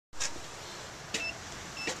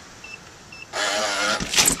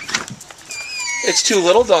It's two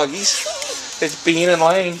little doggies. It's Bean and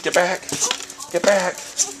Lane. Get back. Get back.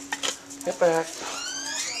 Get back.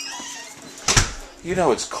 You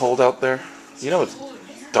know it's cold out there. You know it's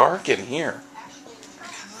dark in here.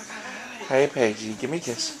 Hey, Paigey, give me a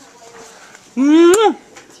kiss.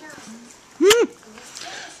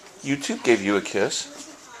 YouTube gave you a kiss.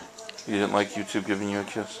 You didn't like YouTube giving you a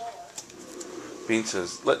kiss? Bean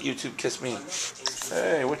says, let YouTube kiss me.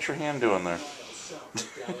 Hey, what's your hand doing there?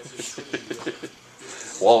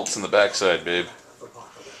 Walt's in the backside, babe.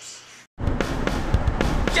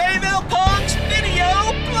 Jville Punk's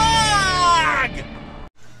video blog!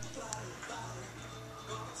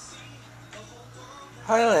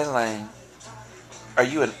 Hi, Lane. Are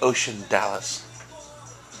you in Ocean, Dallas?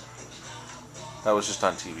 That was just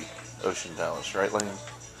on TV. Ocean, Dallas, right, Lane?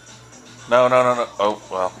 No. Oh,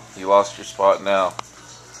 well, you lost your spot now.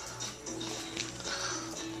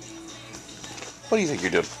 What do you think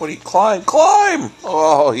you're doing? What do you... Climb!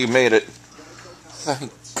 Oh, you made it.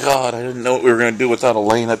 Thank God. I didn't know what we were going to do without a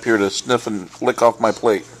Lane up here to sniff and lick off my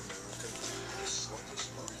plate.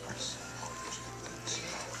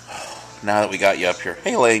 Now that we got you up here.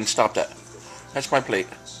 Hey, Lane, stop that. That's my plate.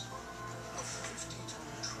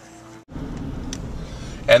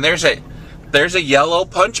 And there's a yellow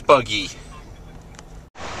punch buggy.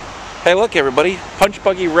 Hey, look, everybody. Punch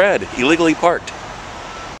buggy red. Illegally parked.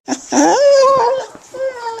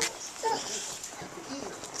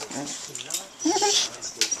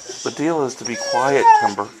 The deal is to be quiet,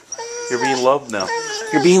 Timber. You're being loved now.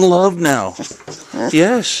 You're being loved now.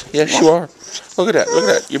 Yes, you are. Look at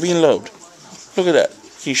that. You're being loved. Look at that.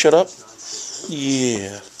 Can you shut up?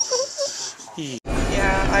 Yeah.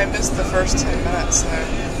 Yeah, I missed the first 10 minutes there.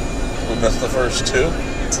 We missed the first 2?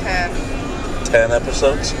 10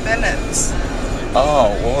 episodes? minutes.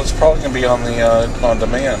 Oh, well, it's probably going to be on the on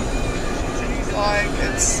demand. Like,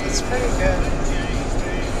 it's pretty good.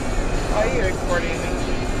 Why are you recording me?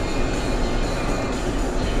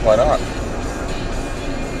 Why not?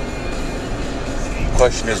 The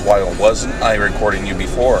question is, why wasn't I recording you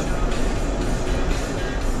before?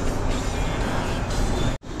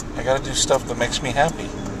 I gotta do stuff that makes me happy.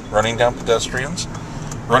 Running down pedestrians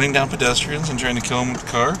and trying to kill them with the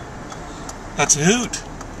car. That's a hoot.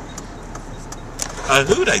 A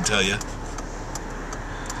hoot, I tell you.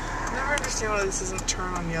 I never understand why this isn't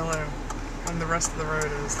turn on yellow when the rest of the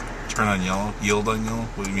road is. Turn on yellow? Yield on yellow?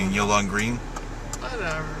 What do you mean, yield on green?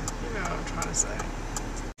 Whatever. You know what I'm trying to say.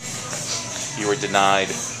 You were denied.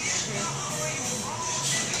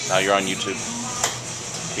 Now you're on YouTube.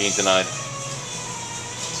 Being denied.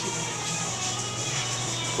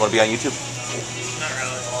 You want to be on YouTube? Not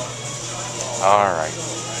really. Alright.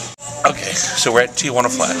 Okay, so we're at Tijuana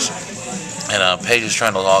Flats. And Paige is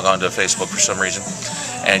trying to log on to Facebook for some reason.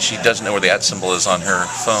 And she doesn't know where the @ symbol is on her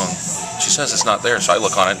phone. She says it's not there, so I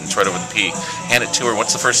look on it and it's right over the P. Hand it to her.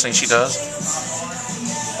 What's the first thing she does?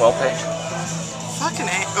 Well, Paige? Fucking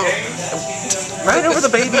A. Oh. Right over the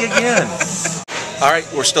baby again. Alright,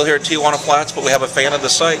 we're still here at Tijuana Flats, but we have a fan of the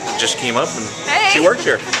site that just came up and Hey. she works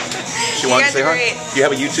here. She wants to say hi. Great. Do you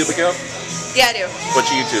have a YouTube account? Yeah, I do. What's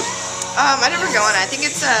your YouTube? I never go on. I think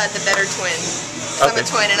it's the Better Twin. I'm a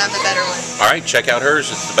twin and I'm the better one. Alright, check out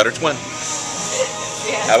hers. It's the Better Twin.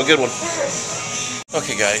 Yeah. Have a good one.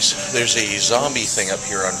 Okay, guys, there's a zombie thing up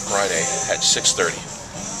here on Friday at 6:30.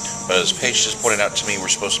 But as Paige just pointed out to me, we're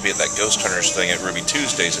supposed to be at that Ghost Hunters thing at Ruby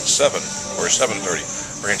Tuesdays at 7 or 7:30.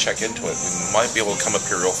 We're going to check into it. We might be able to come up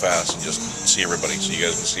here real fast and just see everybody so you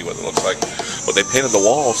guys can see what it looks like. But they painted the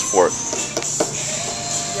walls for it.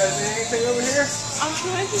 You guys need anything over here?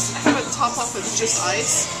 Can I just have it top off with just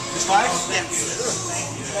ice? Just ice? Yeah.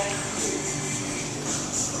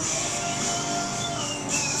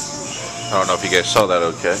 I don't know if you guys saw that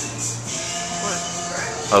okay.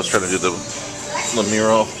 What? I was trying to do the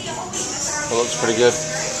mural. It looks pretty good.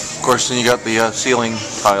 Of course, then you got the ceiling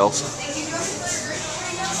tiles.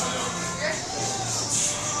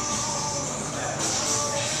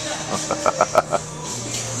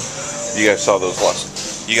 You guys saw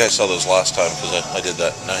those last time because I did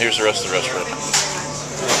that. Now here's the rest of the restaurant.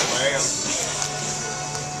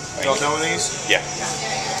 Y'all doing these? Yeah.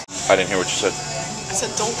 I didn't hear what you said. I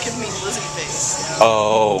said, don't give me Lizzie face.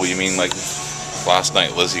 Oh, you mean like last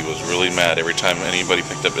night Lizzie was really mad every time anybody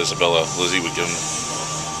picked up Isabella. Lizzie would give him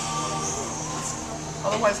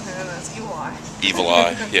Otherwise known as Evil Eye. evil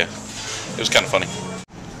eye. Yeah. It was kind of funny.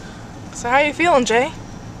 So how you feeling, Jay?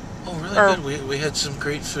 Oh, really good. We had some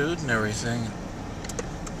great food and everything.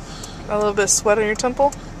 A little bit of sweat on your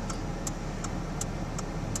temple?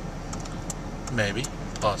 Maybe.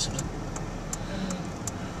 Possibly.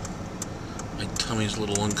 My tummy's a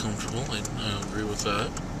little uncomfortable. I agree with that.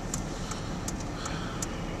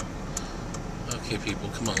 Okay, people,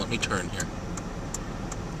 come on, let me turn here.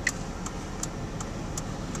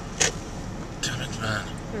 Damn it, man.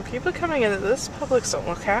 And people coming into this Publix don't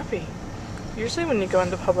look happy. Usually when you go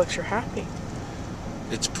into Publix, you're happy.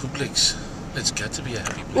 It's Publix. It's got to be a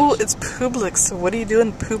happy place. Ooh, it's Publix. So what do you do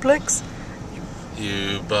in Publix?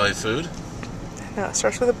 You buy food? No, it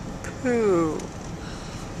starts with a poo.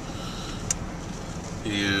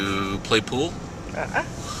 You play pool? Uh-uh.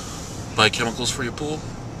 Buy chemicals for your pool?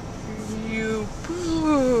 You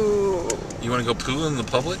poo. You want to go poo in the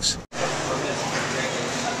Publix?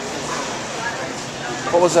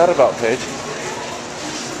 What was that about, Paige?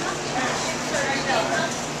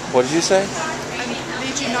 What did you say? I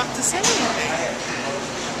need you not to say anything.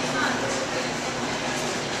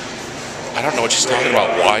 I don't know what she's talking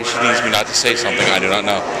about. Why she needs me not to say something, I do not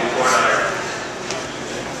know.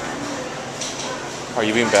 Are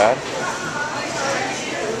you being bad?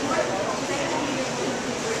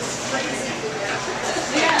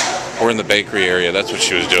 We're in the bakery area. That's what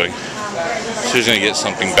she was doing. She was going to get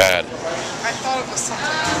something bad. I thought it was something.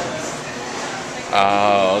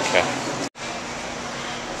 Oh, okay.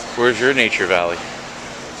 Where's your nature valley?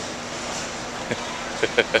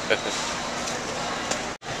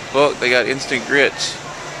 Look, they got instant grits.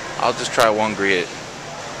 I'll just try one grit.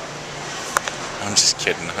 I'm just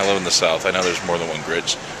kidding. I live in the South. I know there's more than one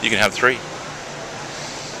grits. You can have 3.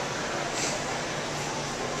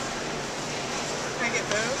 Can I get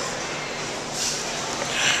those?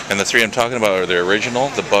 And the 3 I'm talking about are the original,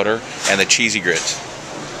 the butter, and the cheesy grits.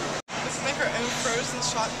 Let's make our own frozen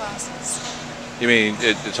shot glasses. You mean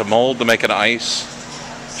it's a mold to make an ice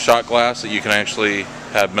shot glass that you can actually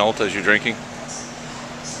have melt as you're drinking?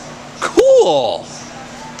 Cool!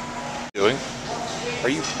 Doing? Are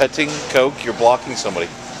you petting Coke? You're blocking somebody.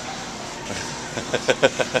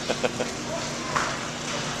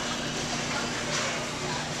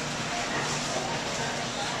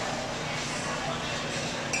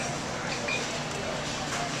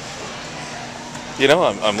 You know,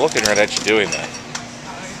 I'm looking right at you doing that.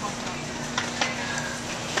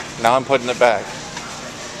 Now I'm putting it back.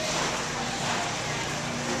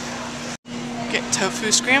 Get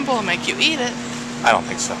tofu scramble and make you eat it. I don't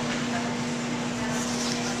think so.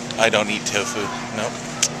 I don't eat tofu. Nope.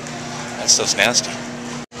 That stuff's nasty.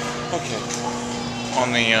 Okay.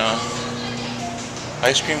 On the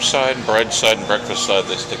ice cream side, bread side, and breakfast side,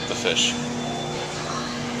 they stick the fish.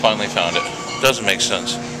 Finally found it. Doesn't make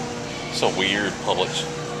sense. It's a weird Publix.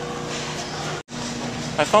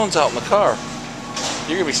 My phone's out in the car.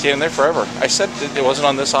 You're going to be standing there forever. I said it wasn't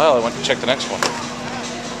on this aisle. I went to check the next one.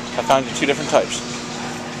 I found you 2 different types.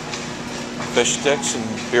 Fish sticks and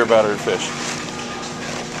beer battered fish.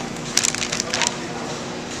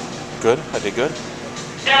 Good? I did good?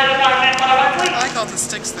 I like all the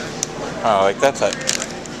sticks though. Oh, I like that type.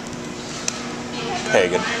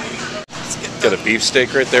 Pagan. Got a beef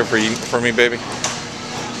steak right there for me, baby.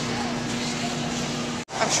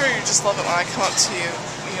 I'm sure you just love it when I come up to you,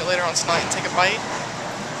 later on tonight and take a bite.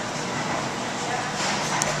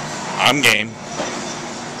 I'm game.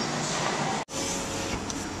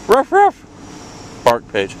 Ruff, ruff. Bark,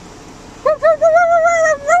 Paige.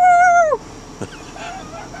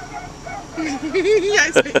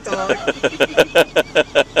 Yes, big dog.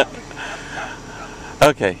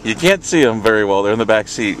 Okay, you can't see them very well. They're in the back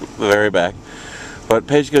seat, the very back. But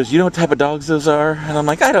Paige goes, you know what type of dogs those are? And I'm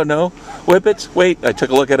like, I don't know. Whippets? Wait, I took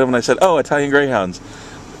a look at them and I said, oh, Italian Greyhounds.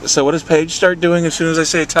 So what does Paige start doing as soon as I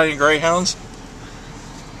say Italian Greyhounds?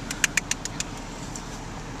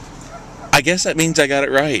 I guess that means I got it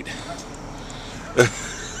right.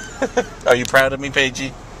 Are you proud of me,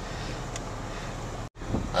 Paigey?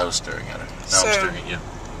 I was staring at her. Now I'm staring at you.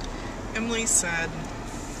 Emily said,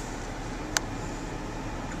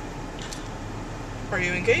 are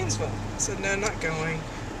you in Gainesville? I said, no, not going.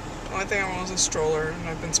 The only thing I want is a stroller, and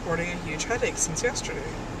I've been sporting a huge headache since yesterday.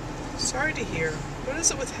 Sorry to hear. What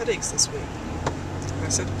is it with headaches this week? I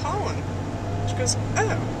said, pollen. She goes,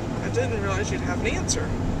 oh, I didn't realize you'd have an answer.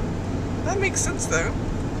 That makes sense, though.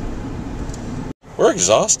 We're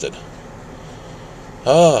exhausted.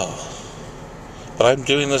 Oh. But I'm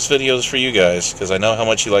doing this videos for you guys, because I know how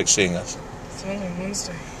much you like seeing us. It's only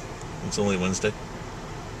Wednesday. It's only Wednesday?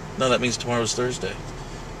 No, that means tomorrow's Thursday.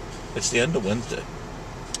 It's the end of Wednesday.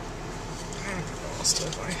 I don't know what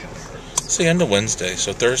still my head hurts. It's the end of Wednesday,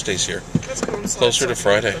 so Thursday's here. Let's go inside. Closer to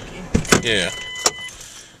so I can Friday. have a cookie. Yeah.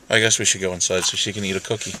 I guess we should go inside so she can eat a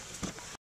cookie.